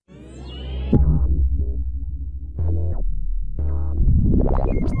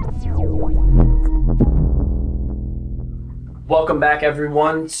Welcome back,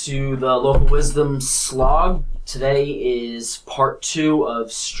 everyone, to the Local Wisdom Slog. Today is part 2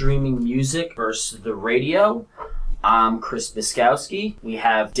 of streaming music versus the radio. I'm Chris Biskowski. We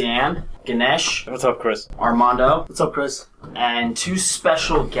have Dan, Ganesh. What's up, Chris? Armando. What's up, Chris? And 2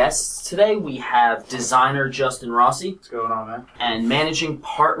 special guests today. We have designer Justin Rossi. What's going on, man? And managing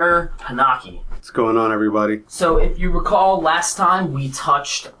partner Panaki. What's going on, everybody? So if you recall, last time we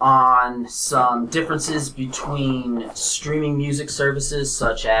touched on some differences between streaming music services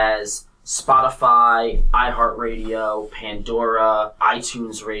such as Spotify, iHeartRadio, Pandora,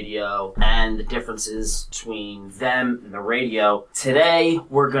 iTunes Radio, and the differences between them and the radio. Today,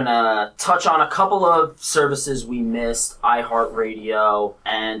 we're gonna touch on a couple of services we missed, iHeartRadio,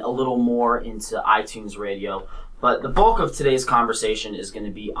 and a little more into iTunes Radio. But the bulk of today's conversation is going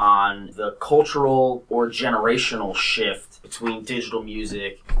to be on the cultural or generational shift between digital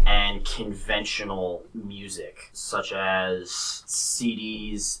music and conventional music, such as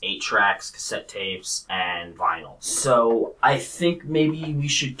CDs, 8-tracks, cassette tapes, and vinyl. So I think maybe we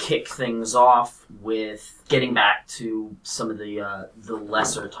should kick things off with getting back to some of the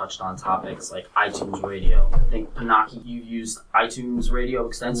lesser touched on topics like iTunes Radio. I think, Panaki, you've used iTunes Radio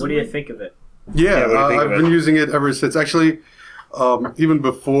extensively. What do you think of it? Yeah, I've been using it ever since. Actually, even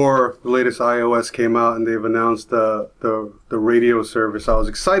before the latest iOS came out and they've announced the radio service, I was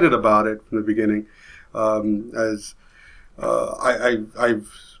excited about it from the beginning. As I've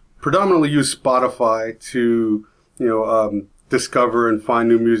predominantly used Spotify to discover and find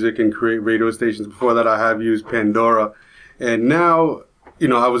new music and create radio stations. Before that, I have used Pandora, and now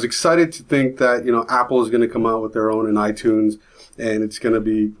I was excited to think that Apple is going to come out with their own in iTunes. And it's going to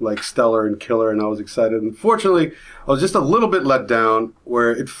be like stellar and killer, and I was excited. Unfortunately, I was just a little bit let down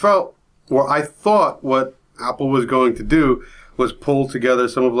where I thought what Apple was going to do was pull together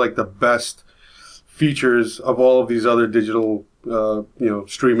some of like the best features of all of these other digital,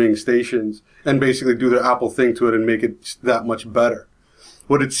 streaming stations and basically do their Apple thing to it and make it that much better.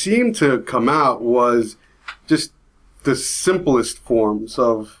 What it seemed to come out was just the simplest forms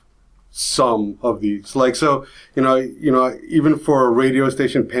of some of these. Like, so, even for a radio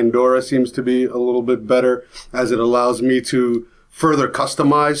station, Pandora seems to be a little bit better as it allows me to further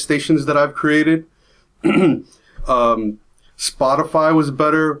customize stations that I've created. Spotify was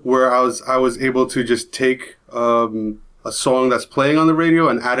better where I was able to just take a song that's playing on the radio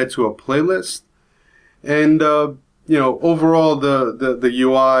and add it to a playlist. And, overall the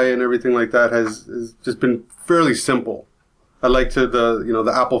UI and everything like that has just been fairly simple. I like to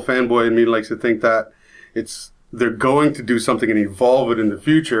the Apple fanboy in me likes to think that they're going to do something and evolve it in the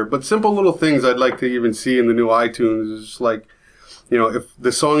future. But simple little things I'd like to even see in the new iTunes is just like, if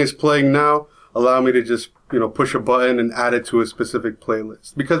the song is playing now, allow me to just push a button and add it to a specific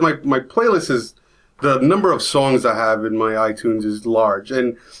playlist, because my playlist is the number of songs I have in my iTunes is large,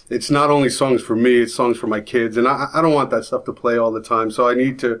 and it's not only songs for me, it's songs for my kids, and I don't want that stuff to play all the time, so I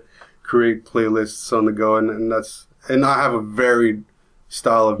need to create playlists on the go, and I have a varied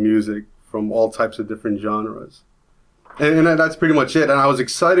style of music from all types of different genres. And that's pretty much it. And I was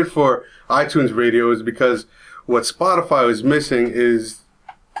excited for iTunes Radio is because what Spotify was missing is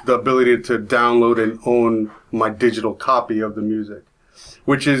the ability to download and own my digital copy of the music,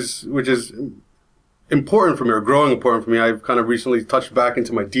 which is important for me, or growing important for me. I've kind of recently touched back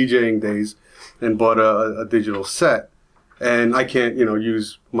into my DJing days and bought a digital set. And I can't,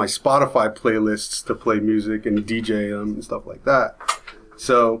 use my Spotify playlists to play music and DJ and stuff like that.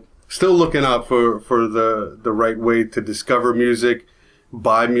 So, still looking out for the right way to discover music,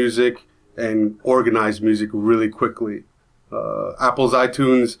 buy music, and organize music really quickly. Apple's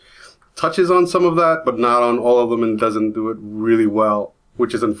iTunes touches on some of that, but not on all of them, and doesn't do it really well,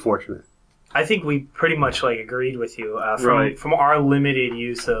 which is unfortunate. I think we pretty much agreed with you Right. from our limited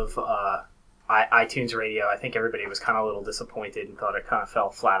use of iTunes Radio. I think everybody was kind of a little disappointed and thought it kind of fell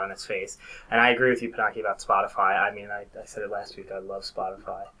flat on its face. And I agree with you, Panaki, about Spotify. I mean, I said it last week. I love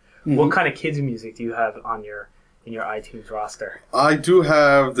Spotify. Mm-hmm. What kind of kids' music do you have in your iTunes roster? I do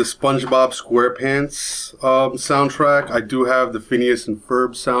have the SpongeBob SquarePants soundtrack. I do have the Phineas and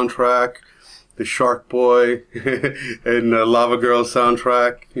Ferb soundtrack, the Shark Boy, and the Lava Girl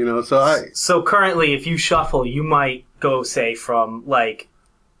soundtrack. So currently, if you shuffle, you might go, say, from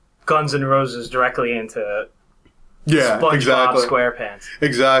Guns N' Roses directly into SpongeBob exactly. SquarePants.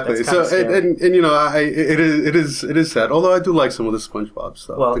 Exactly. So it is sad. Although I do like some of the SpongeBob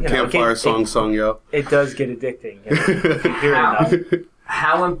stuff. Well, the campfire song, yo. It does get addicting. If you hear enough.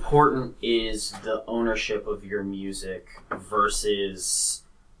 How important is the ownership of your music versus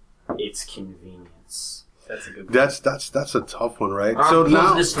it's convenience. That's a good one. That's a tough one, right? So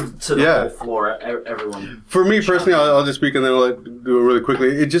now this to the whole floor, everyone. For me personally, I'll just speak and then I'll do it really quickly.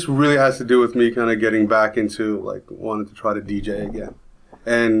 It just really has to do with me kind of getting back into like wanting to try to DJ again,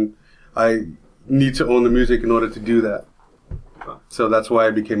 and I need to own the music in order to do that. So that's why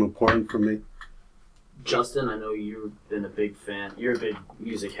it became important for me. Justin, I know you've been a big fan. You're a big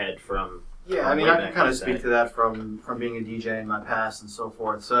music head from. Yeah, I mean, I can kind of speak to that from being a DJ in my past and so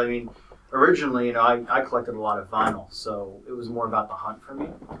forth. So I mean, originally, you know, I collected a lot of vinyl, so it was more about the hunt for me,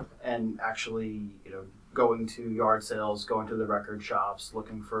 and actually, you know, going to yard sales, going to the record shops,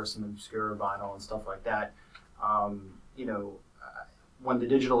 looking for some obscure vinyl and stuff like that. You know, when the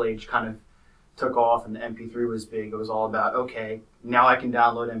digital age kind of took off and the MP3 was big, it was all about, okay, now I can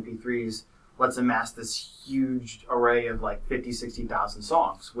download MP3s. Let's amass this huge array of like 50, 60,000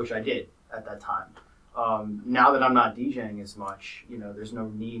 songs, which I did at that time. Now that I'm not DJing as much, you know, there's no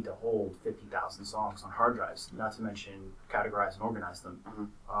need to hold 50,000 songs on hard drives, not to mention categorize and organize them.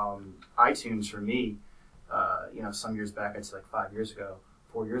 Mm-hmm. iTunes for me, you know, some years back, I'd say like 4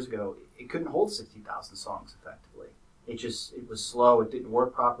 years ago, it couldn't hold 60,000 songs effectively. It was slow, it didn't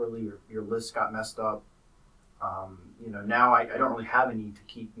work properly, your list got messed up. You know, now I don't really have a need to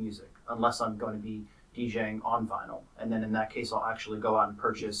keep music unless I'm going to be DJing on vinyl. And then in that case, I'll actually go out and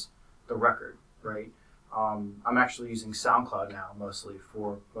purchase the record, right? I'm actually using SoundCloud now mostly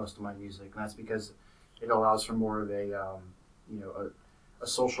for most of my music, and that's because it allows for more of a, you know, a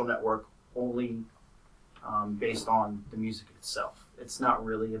social network only based on the music itself. It's not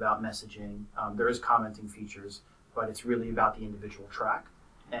really about messaging. There is commenting features, but it's really about the individual track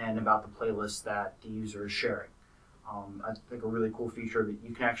and about the playlist that the user is sharing. I think a really cool feature that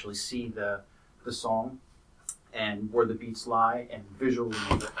you can actually see the song and where the beats lie, and visually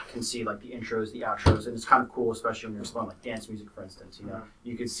you can see like the intros, the outros, and it's kind of cool, especially when you're exploring like dance music, for instance. You know,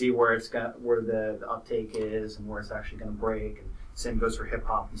 you can see where where the uptake is and where it's actually going to break, and same goes for hip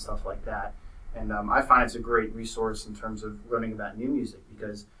hop and stuff like that. And I find it's a great resource in terms of learning about new music,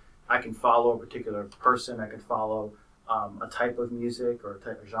 because I can follow a particular person, I can follow a type of music or a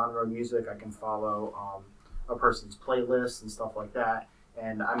type of genre of music, I can follow a person's playlist and stuff like that,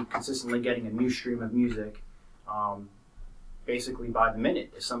 and I'm consistently getting a new stream of music basically by the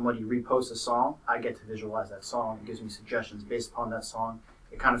minute. If somebody reposts a song, I get to visualize that song. It gives me suggestions based upon that song.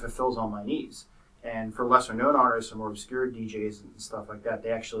 It kind of fulfills all my needs. And for lesser known artists or more obscure DJs and stuff like that,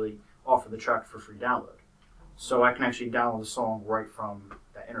 they actually offer the track for free download. So I can actually download the song right from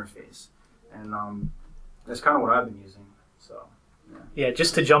that interface. And that's kind of what I've been using. So. Yeah,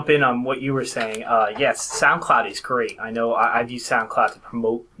 just to jump in on what you were saying, yes, SoundCloud is great. I know I've used SoundCloud to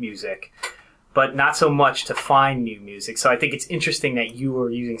promote music, but not so much to find new music. So I think it's interesting that you were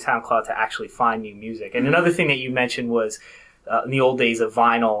using SoundCloud to actually find new music. And another thing that you mentioned was in the old days of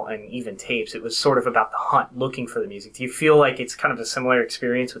vinyl and even tapes, it was sort of about the hunt, looking for the music. Do you feel like it's kind of a similar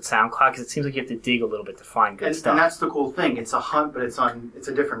experience with SoundCloud? Because it seems like you have to dig a little bit to find good stuff. And that's the cool thing. It's a hunt, but it's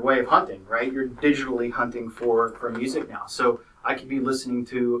a different way of hunting, right? You're digitally hunting for music now. So I could be listening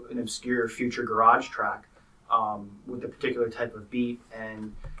to an obscure future garage track with a particular type of beat,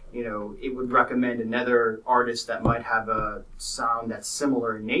 and you know, it would recommend another artist that might have a sound that's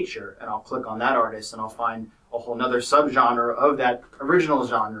similar in nature, and I'll click on that artist and I'll find a whole nother subgenre of that original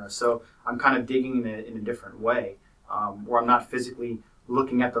genre. So I'm kind of digging in a different way, where I'm not physically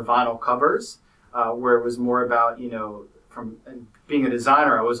looking at the vinyl covers, where it was more about, you know, from being a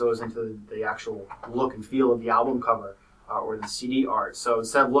designer, I was always into the actual look and feel of the album cover or the CD art. So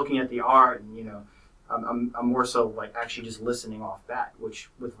instead of looking at the art, and you know, I'm more so like actually just listening off that, which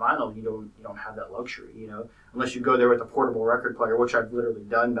with vinyl you don't have that luxury, you know, unless you go there with a portable record player, which I've literally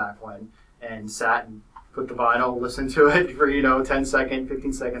done back when, and sat and put the vinyl, listen to it for, you know, 10-second,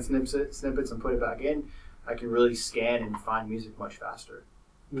 15-second snippets and put it back in. I can really scan and find music much faster.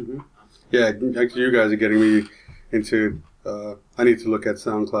 Mm-hmm. Yeah, actually you guys are getting me into, I need to look at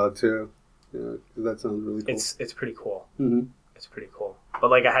SoundCloud too. Yeah, that sounds really cool. It's pretty cool. Mm-hmm. It's pretty cool. But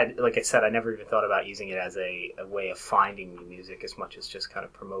like I said, I never even thought about using it as a way of finding new music as much as just kind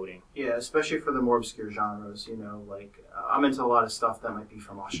of promoting. Yeah, especially for the more obscure genres, you know, like I'm into a lot of stuff that might be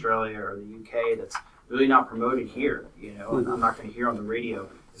from Australia or the UK that's really not promoted here, you know, and I'm not going to hear on the radio.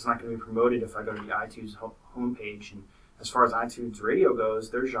 It's not going to be promoted if I go to the iTunes homepage. And as far as iTunes radio goes,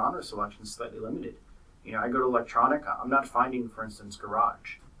 their genre selection is slightly limited. You know, I go to electronic, I'm not finding, for instance,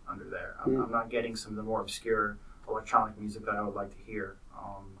 garage under there. I'm not getting some of the more obscure electronic music that I would like to hear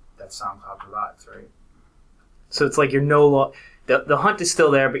that SoundCloud provides, right? So it's like you're the hunt is still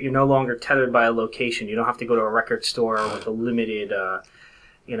there, but you're no longer tethered by a location. You don't have to go to a record store with a limited,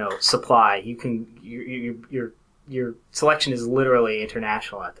 supply. You're your selection is literally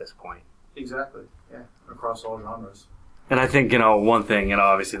international at this point. Exactly. Yeah. Across all genres. And I think, one thing,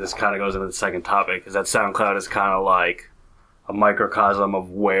 obviously this kind of goes into the second topic, is that SoundCloud is kind of like a microcosm of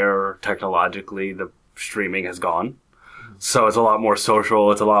where technologically the streaming has gone. So it's a lot more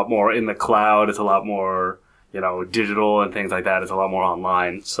social, it's a lot more in the cloud, it's a lot more, digital and things like that. It's a lot more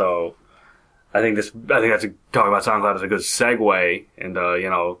online. So I think that's talk about SoundCloud is a good segue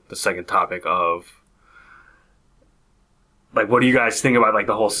into, the second topic of, like, what do you guys think about, like,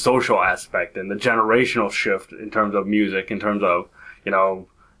 the whole social aspect and the generational shift in terms of music, in terms of,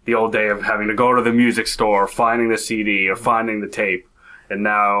 the old day of having to go to the music store, finding the CD or finding the tape. And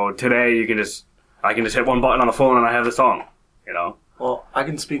now today I can just hit one button on the phone and I have the song, Well, I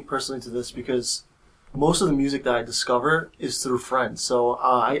can speak personally to this because most of the music that I discover is through friends. So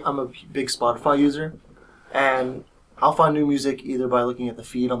I'm a big Spotify user, and I'll find new music either by looking at the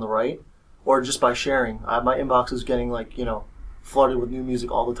feed on the right or just by sharing. My inbox is getting flooded with new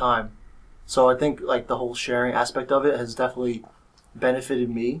music all the time. So I think the whole sharing aspect of it has definitely benefited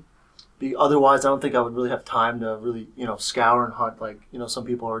me. Otherwise, I don't think I would really have time to really scour and hunt like some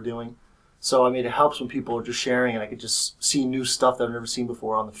people are doing. So it helps when people are just sharing, and I could just see new stuff that I've never seen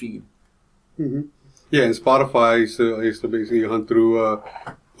before on the feed. Mm-hmm. Yeah, and Spotify, I used to basically hunt through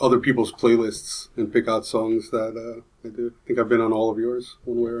other people's playlists and pick out songs that I do. I think I've been on all of yours,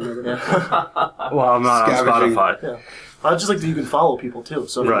 one way or another. Yeah. Well, I'm not Scavenging. on Spotify. Yeah. I just like that you can follow people too.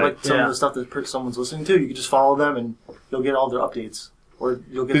 So if you like some of the stuff that someone's listening to, you can just follow them and you'll get all their updates. Or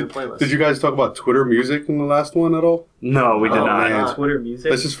you'll get their playlist. Did you guys talk about Twitter music in the last one at all? No, we did not. Man. Twitter music.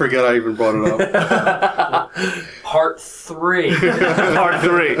 Let's just forget I even brought it up. Part 3. Part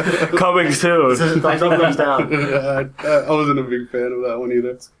 3 coming soon. Thumbs up, thumbs down. I wasn't a big fan of that one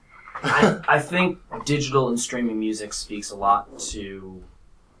either. I think digital and streaming music speaks a lot to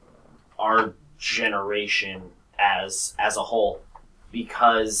our generation as a whole,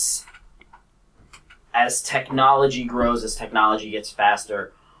 because as technology grows, as technology gets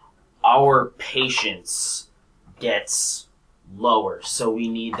faster, our patience gets lower. So we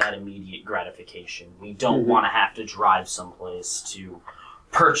need that immediate gratification. We don't want to have to drive someplace to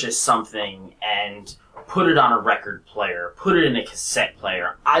purchase something and put it on a record player, put it in a cassette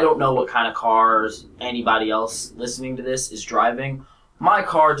player. I don't know what kind of cars anybody else listening to this is driving. My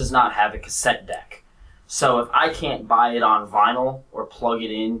car does not have a cassette deck. So if I can't buy it on vinyl or plug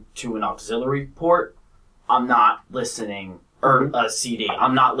it in to an auxiliary port, I'm not listening, or a CD.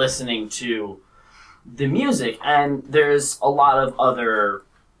 I'm not listening to the music. And there's a lot of other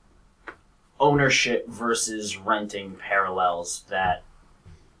ownership versus renting parallels that,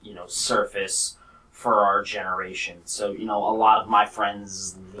 surface for our generation. So, a lot of my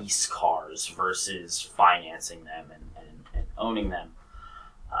friends lease cars versus financing them and owning them.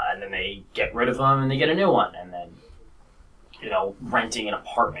 And then they get rid of them and they get a new one. And then, renting an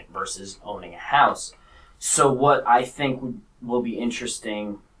apartment versus owning a house. So what I think will be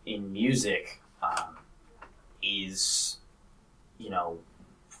interesting in music is,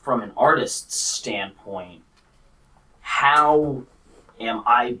 from an artist's standpoint, how am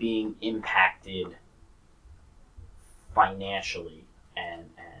I being impacted financially and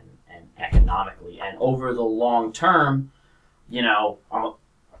economically? And over the long term,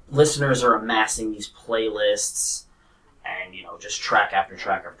 listeners are amassing these playlists and, just track after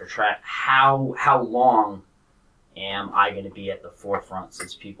track after track. How long am I going to be at the forefront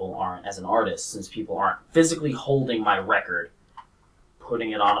since people aren't, as an artist, since people aren't physically holding my record,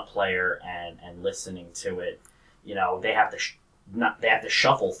 putting it on a player and listening to it? They have to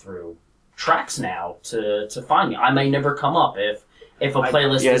shuffle through tracks now to find me. I may never come up if a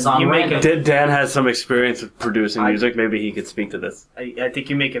playlist is on random. Dan has some experience with producing music. Maybe he could speak to this. I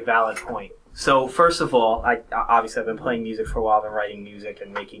think you make a valid point. So first of all, I've been playing music for a while. I've been writing music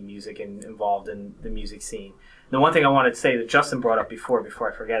and making music and involved in the music scene. The one thing I wanted to say that Justin brought up before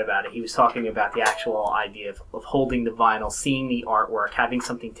I forget about it, he was talking about the actual idea of holding the vinyl, seeing the artwork, having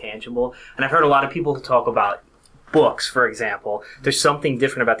something tangible. And I've heard a lot of people talk about books, for example. There's something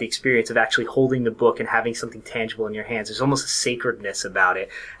different about the experience of actually holding the book and having something tangible in your hands. There's almost a sacredness about it,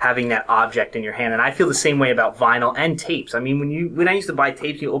 having that object in your hand. And I feel the same way about vinyl and tapes. I mean, when I used to buy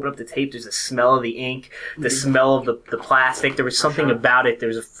tapes, you open up the tape, there's the smell of the ink, the smell of the plastic. There was something about it.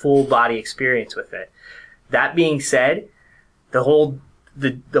 There's a full body experience with it. That being said, the whole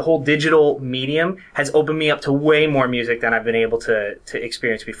digital medium has opened me up to way more music than I've been able to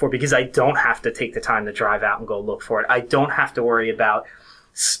experience before, because I don't have to take the time to drive out and go look for it. I don't have to worry about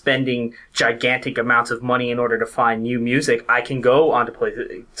spending gigantic amounts of money in order to find new music. I can go onto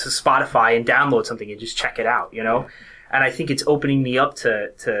to Spotify and download something and just check it out, and I think it's opening me up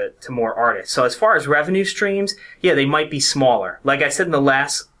to more artists. So as far as revenue streams, yeah, they might be smaller. Like I said in the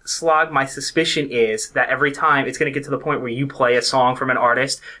last slog, my suspicion is that every time it's going to get to the point where you play a song from an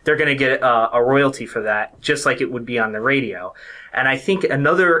artist, they're going to get a royalty for that, just like it would be on the radio. And I think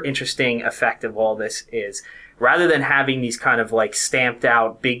another interesting effect of all this is, rather than having these kind of like stamped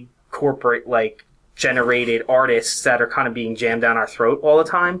out big corporate like generated artists that are kind of being jammed down our throat all the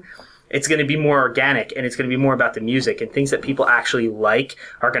time, it's going to be more organic, and it's going to be more about the music, and things that people actually like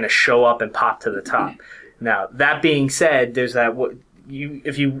are going to show up and pop to the top. Now, that being said, there's that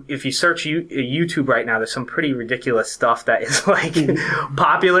if you search YouTube right now, there's some pretty ridiculous stuff that is like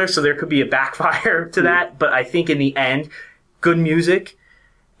popular, so there could be a backfire to that. But I think in the end, good music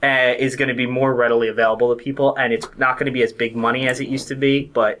is going to be more readily available to people, and it's not going to be as big money as it used to be.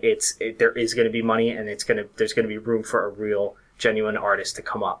 But there is going to be money, and there's going to be room for a real, genuine artist to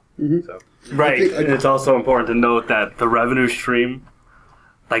come up. So. Right, and it's also important to note that the revenue stream,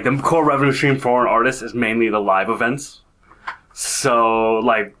 like the core revenue stream for an artist, is mainly the live events. So,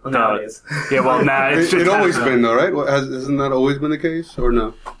 like, now it is. Yeah, well, now it's just... It always been, though, right? Hasn't that always been the case, or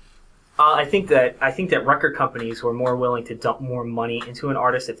no? I think that record companies were more willing to dump more money into an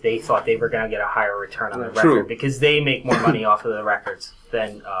artist if they thought they were going to get a higher return on the record. True. Because they make more money off of the records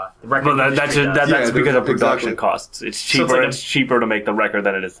than the record Well, that's because of production exactly. costs. It's cheaper. So it's like it's cheaper to make the record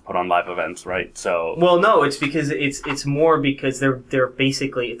than it is to put on live events, right? So, well, no, it's because it's more because they're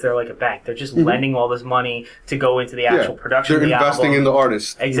basically they're like a bank. They're just lending all this money to go into the actual production. They're of the investing album. in the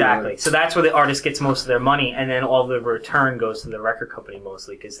artist. Exactly. So that's where the artist gets most of their money, and then all the return goes to the record company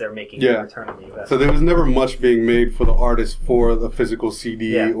mostly because they're making the return on the investment. So there was never much being made for the artist for the physical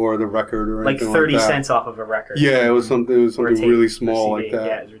CD or the record or like anything 30 like that. cents off of a record. Yeah, it was something Or tape really or small CD. like that.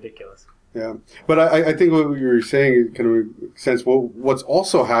 Yeah, it's ridiculous. Yeah, but I think what you were saying kind of makes sense. What's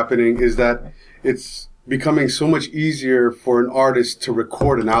also happening is that it's becoming so much easier for an artist to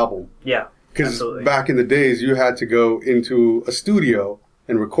record an album. Yeah, Because absolutely. back in the days, you had to go into a studio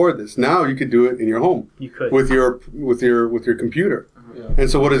and record this. Now you could do it in your home. You could. with your computer. Yeah. And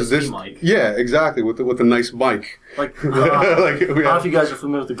so what is this? mic. Yeah, exactly. With a nice mic. Like, Like, I don't know if you guys are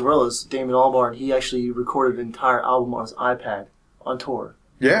familiar with the Gorillaz. Damon Albarn, he actually recorded an entire album on his iPad on tour.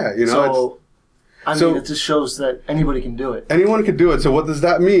 Yeah, you know. So, I so- mean, it just shows that anybody can do it. Anyone could do it. So what does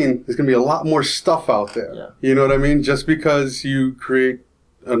that mean? There's going to be a lot more stuff out there. Yeah. You know what I mean? Just because you create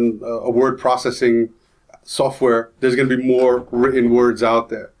a word processing software, there's going to be more written words out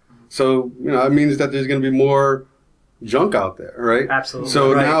there. So, you know, it means that there's going to be more junk out there, right? Absolutely.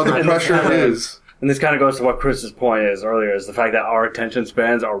 So Right. now the And pressure this kinda- is... and this kind of goes to what Chris's point is earlier, is the fact that our attention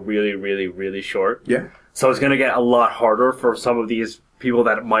spans are really, really, really short. Yeah. So it's going to get a lot harder for some of these people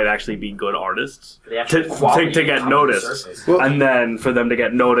that might actually be good artists The actual to quality get come to the noticed. surface. Well- And then for them to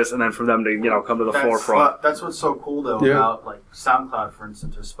get noticed, and then for them to, you know, come to the forefront. That's what's so cool though Yeah. about like SoundCloud, for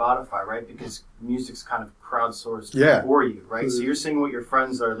instance, or Spotify, right? Because music's kind of crowdsourced Yeah. for you, right? So you're seeing what your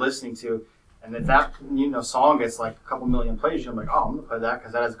friends are listening to, and if that song gets like a couple million plays, you're like, oh, I'm gonna play that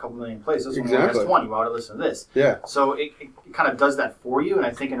because that has a couple million plays. This one only Exactly. has 20. Why would I listen to this? Yeah. So it kind of does that for you, and I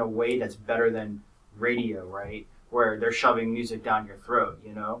think in a way that's better than radio, right? Where they're shoving music down your throat,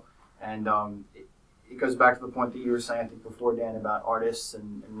 you know? And it goes back to the point that you were saying, I think, before, Dan, about artists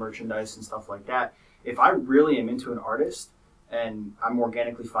and merchandise and stuff like that. If I really am into an artist and I'm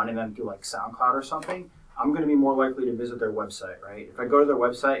organically finding them through like SoundCloud or something, I'm going to be more likely to visit their website, right? If I go to their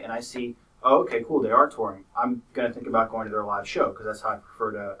website and I see, oh, okay, cool, they are touring, I'm going to think about going to their live show because that's how I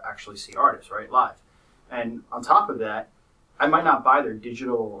prefer to actually see artists, right, live. And on top of that, I might not buy their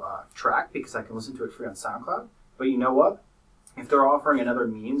digital track because I can listen to it free on SoundCloud. But you know what? If they're offering another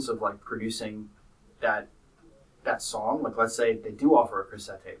means of like producing that song, like let's say they do offer a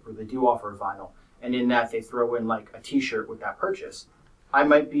cassette tape or they do offer a vinyl, and in that they throw in like a T-shirt with that purchase, I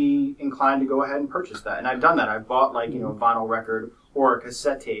might be inclined to go ahead and purchase that. And I've done that. I've bought like a vinyl record or a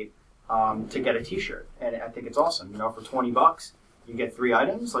cassette tape to get a T-shirt, and I think it's awesome. You know, for $20, you get 3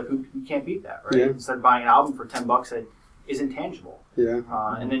 items. Like you can't beat that, right? Yeah. Instead of buying an album for $10 that isn't tangible. Yeah.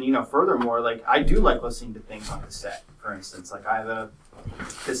 And then, furthermore, like I do like listening to things on cassette, for instance. Like I have a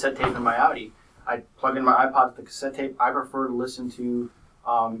cassette tape in my Audi. I plug in my iPod to the cassette tape. I prefer to listen to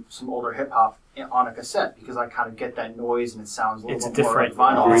some older hip hop on a cassette because I kind of get that noise and it sounds a little It's a bit more like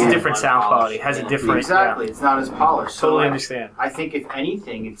different, vinyl. it's a Yeah. different sound quality. It has a different, Exactly. It's not as polished. So Totally I- understand. I think if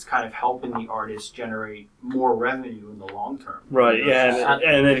anything, it's kind of helping the artist generate more revenue in the long term. Right, yeah,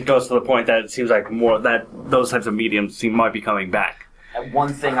 and then it goes to the point that it seems like more that those types of mediums might be coming back. And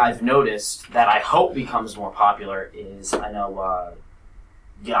one thing I've noticed that I hope becomes more popular is I know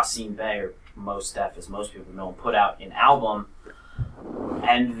Yassine Bey, or Mos Def, as most people know him, put out an album,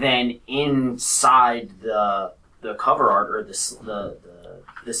 and then inside the the cover art or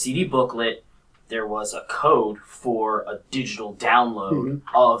the CD booklet, there was a code for a digital download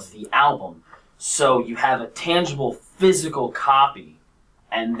of the album. So you have a tangible physical copy,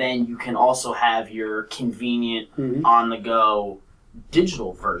 and then you can also have your convenient on-the-go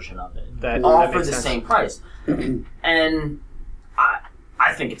digital version of it, all for the same price. And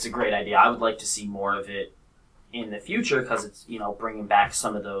I think it's a great idea. I would like to see more of it in the future because it's, bringing back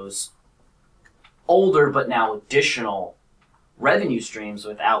some of those older but now additional revenue streams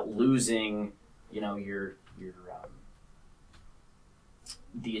without losing, your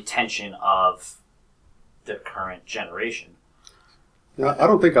the attention of the current generation. Yeah, I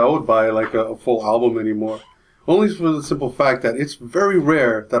don't think I would buy like a full album anymore. Only for the simple fact that it's very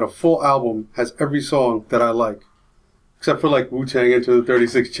rare that a full album has every song that I like. Except for like Wu-Tang Into the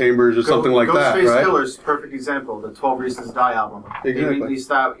 36 Chambers or something like that, right? Ghostface Killer's perfect example, the 12 Reasons Die album. Exactly. They released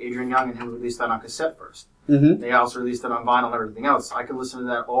that, Adrian Young and him released that on cassette first. Mm-hmm. They also released it on vinyl and everything else. I could listen to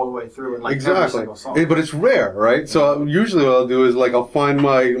that all the way through and like every Exactly. single song. But it's rare, right? So usually what I'll do is like I'll find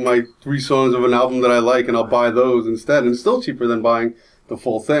my 3 songs of an album that I like and I'll buy those instead. And it's still cheaper than buying the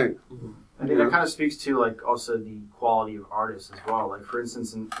full thing. I think that kind of speaks to like also the quality of artists as well. Like for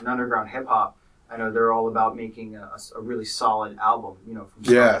instance, in underground hip hop, I know they're all about making a really solid album, from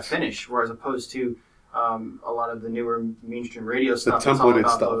start to finish. Whereas opposed to a lot of the newer mainstream radio stuff, the templated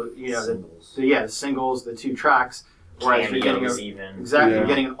stuff, the singles, the 2 tracks. Whereas you're getting you're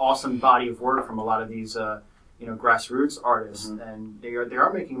getting an awesome body of work from a lot of these grassroots artists, and they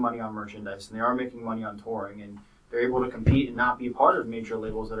are making money on merchandise and they are making money on touring, and they're able to compete and not be part of major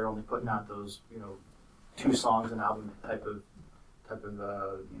labels that are only putting out those 2 songs an album type of.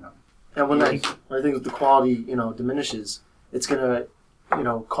 And when I think the quality, diminishes, it's gonna,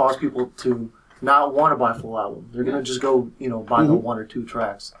 cause people to not want to buy a full album. They're gonna just go, buy the 1 or 2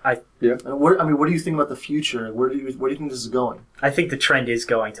 tracks. And what do you think about the future? Where do you think this is going? I think the trend is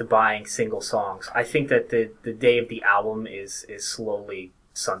going to buying single songs. I think that the day of the album is slowly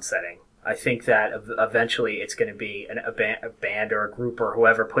sunsetting. I think that eventually it's going to be a band or a group or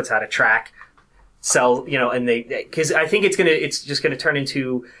whoever puts out a track, and because I think it's just gonna turn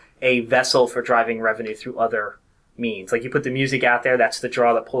into a vessel for driving revenue through other means. Like you put the music out there, that's the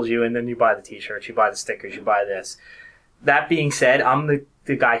draw that pulls you in, then you buy the t-shirts, you buy the stickers, you buy this. That being said, I'm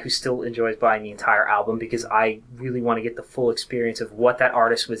the guy who still enjoys buying the entire album because I really want to get the full experience of what that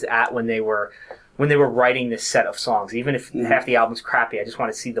artist was at when they were writing this set of songs. Even if half the album's crappy, I just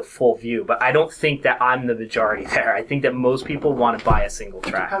want to see the full view. But I don't think that I'm the majority there. I think that most people want to buy a single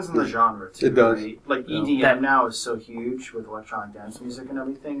track. It depends on the genre, too. It does. Right? Like EDM now is so huge with electronic dance music and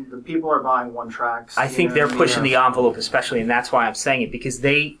everything. The people are buying 1 tracks. I think they're pushing the envelope especially, and that's why I'm saying it, because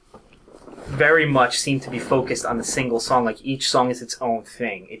they very much seem to be focused on the single song. Like each song is its own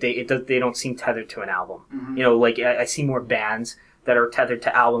thing. They don't seem tethered to an album. Mm-hmm. I see more bands that are tethered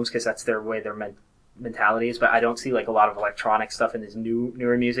to albums because that's their way they're mentality is, but I don't see like a lot of electronic stuff in this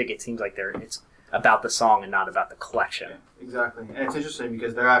newer music. It seems like it's about the song and not about the collection. Yeah, exactly. And it's interesting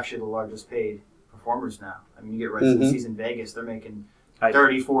because they're actually the largest paid performers now. I mean, you get residencies in Vegas, they're making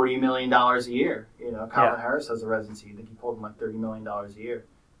 $30-40 million a year. Calvin Harris has a residency. I think he pulled in like $30 million a year.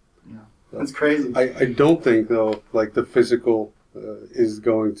 That's crazy. I don't think though like the physical is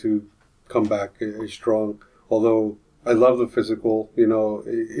going to come back as strong, although I love the physical,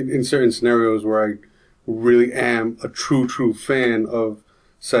 in certain scenarios where I really am a true fan of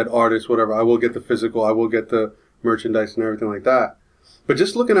said artist, whatever. I will get the physical, I will get the merchandise and everything like that. But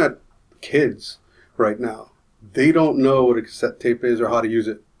just looking at kids right now, they don't know what a cassette tape is or how to use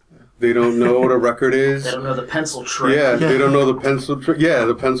it. They don't know what a record is. They don't know the pencil trick. Yeah, they don't know the pencil trick. Yeah,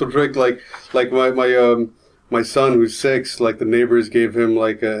 the pencil trick. Like my son who's 6, like the neighbors gave him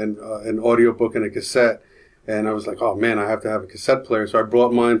like an audiobook and a cassette. And I was like, oh man, I have to have a cassette player. So I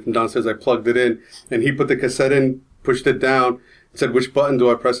brought mine from downstairs. I plugged it in, and he put the cassette in, pushed it down, and said, which button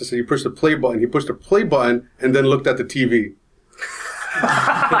do I press? I said, you push the play button. He pushed the play button and then looked at the TV.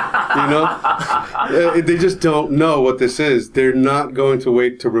 They just don't know what this is. They're not going to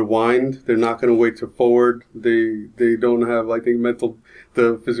wait to rewind. They're not going to wait to forward. They don't have like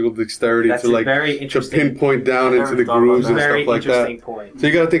the physical dexterity to pinpoint down into the grooves and stuff like that. Point. So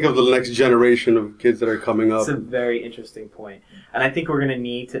you got to think of the next generation of kids that are coming up. It's a very interesting point. And I think we're going to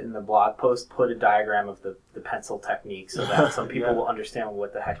need to, in the blog post, put a diagram of the pencil technique so that some people will understand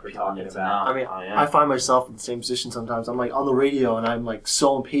what the heck we're talking about. I mean, I find myself in the same position sometimes. I'm like on the radio and I'm like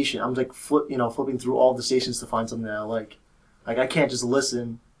so impatient. I'm like flipping through all the stations to find something that I like. Like I can't just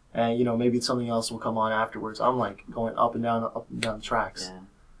listen and maybe something else will come on afterwards. I'm like going up and down the tracks. Yeah.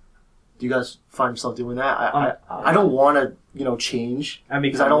 Do you guys find yourself doing that? I don't want to change. I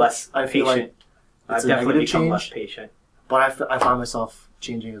mean, because I feel like I've a definitely negative become less change. patient. But I find myself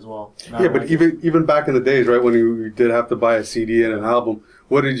changing as well. And I Yeah, don't but like it. even back in the days, right, when you did have to buy a CD and an album,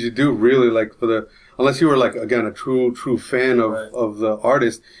 what did you do really, like, unless you were, like, again, a true fan of the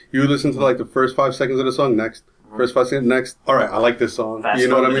artist, you would listen to, like, the first 5 seconds of the song, next, first 5 seconds, next, all right, I like this song. Fast You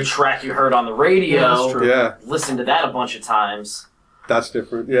know what I forward mean? the track you heard on the radio. Yeah, that's true. Yeah, Listen to that a bunch of times. that's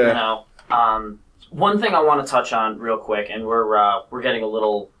different, You yeah. know, one thing I want to touch on real quick, and we're getting a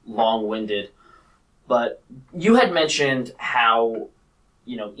little long-winded, but you had mentioned how,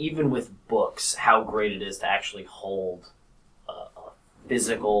 you know, even with books, how great it is to actually hold a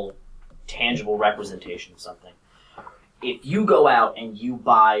physical, tangible representation of something. If you go out and you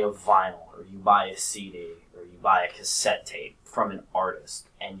buy a vinyl, or you buy a CD, or you buy a cassette tape from an artist,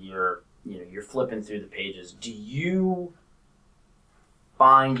 and you're flipping through the pages, do you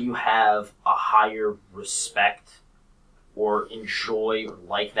find you have a higher respect or enjoy or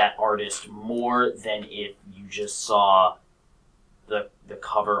like that artist more than if you just saw the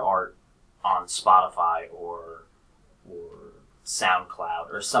cover art on Spotify or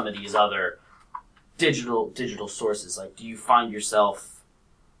SoundCloud or some of these other digital sources? Like, do you find yourself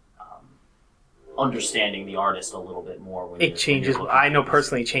understanding the artist a little bit more when It changes. when you're I know looking at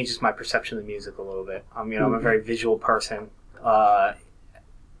personally, it changes my perception of music a little bit. I'm a very visual person.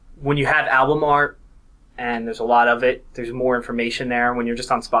 When you have album art and there's a lot of it, there's more information there. When you're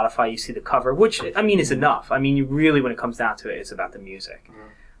just on Spotify, you see the cover, which, I mean, is enough. I mean, you really, when it comes down to it, it's about the music.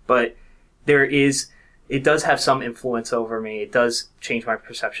 But it does have some influence over me. It does change my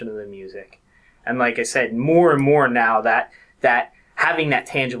perception of the music. And like I said, more and more now that having that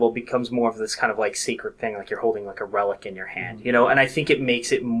tangible becomes more of this kind of like sacred thing, like you're holding like a relic in your hand, you know? And I think it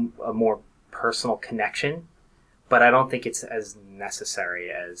makes it a more personal connection. But I don't think it's as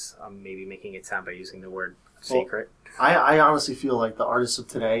necessary as maybe making it sound by using the word sacred. I honestly feel like the artists of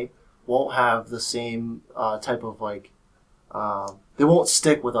today won't have the same type of like they won't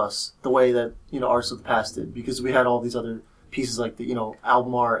stick with us the way that artists of the past did, because we had all these other pieces like the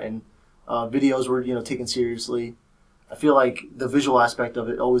album art and videos were taken seriously. I feel like the visual aspect of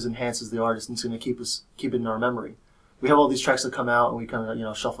it always enhances the artist and it's going to keep it in our memory. We have all these tracks that come out and we kind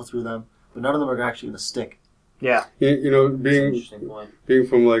of shuffle through them, but none of them are actually going to stick. Yeah. Being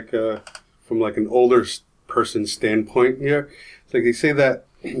from an older person's standpoint here, it's like they say that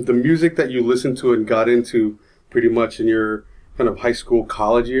the music that you listened to and got into pretty much in your kind of high school,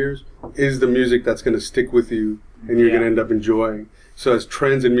 college years is the music that's going to stick with you and you're going to end up enjoying. So as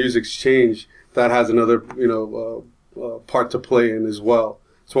trends in music change, that has another part to play in as well.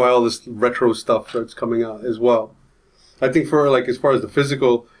 That's why all this retro stuff that's coming out as well. I think for like as far as the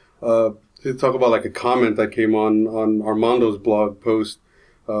physical. To talk about like a comment that came on Armando's blog post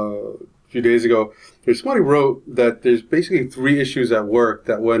a few days ago. Somebody wrote that there's basically 3 issues at work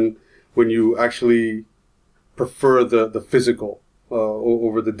that when you actually prefer the physical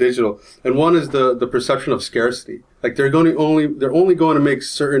over the digital, and one is the perception of scarcity. Like they're only going to make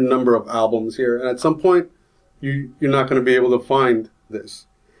certain number of albums here, and at some point you're not going to be able to find this.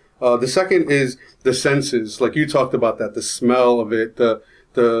 The second is the senses, like you talked about that, the smell of it,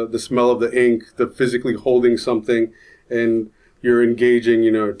 the smell of the ink, the physically holding something, and you're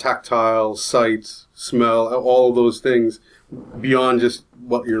engaging, tactile, sight, smell, all of those things beyond just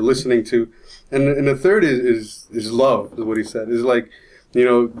what you're listening to. And the third is love, is what he said. Is like,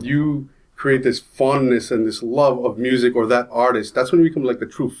 you create this fondness and this love of music or that artist. That's when you become like the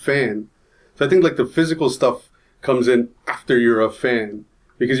true fan. So I think like the physical stuff comes in after you're a fan,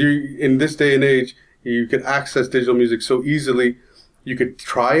 because in this day and age, you can access digital music so easily. You could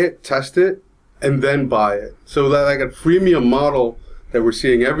try it, test it, and then buy it. So that like a freemium model that we're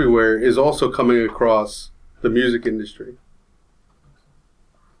seeing everywhere is also coming across the music industry.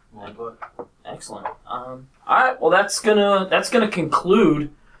 Excellent. All right. Well, that's gonna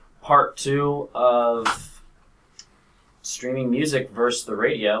conclude part 2 of streaming music versus the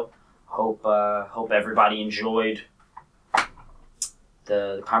radio. Hope everybody enjoyed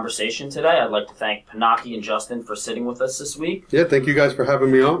the conversation today. I'd like to thank Pinocchio and Justin for sitting with us this week. Yeah, thank you guys for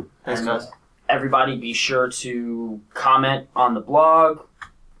having me on. Thanks, guys. Everybody be sure to comment on the blog.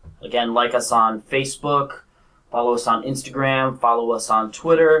 Again, like us on Facebook, follow us on Instagram, follow us on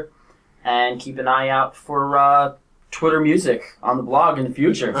Twitter, and keep an eye out for Twitter music on the blog in the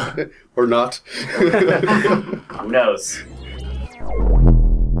future. Or not. Who knows?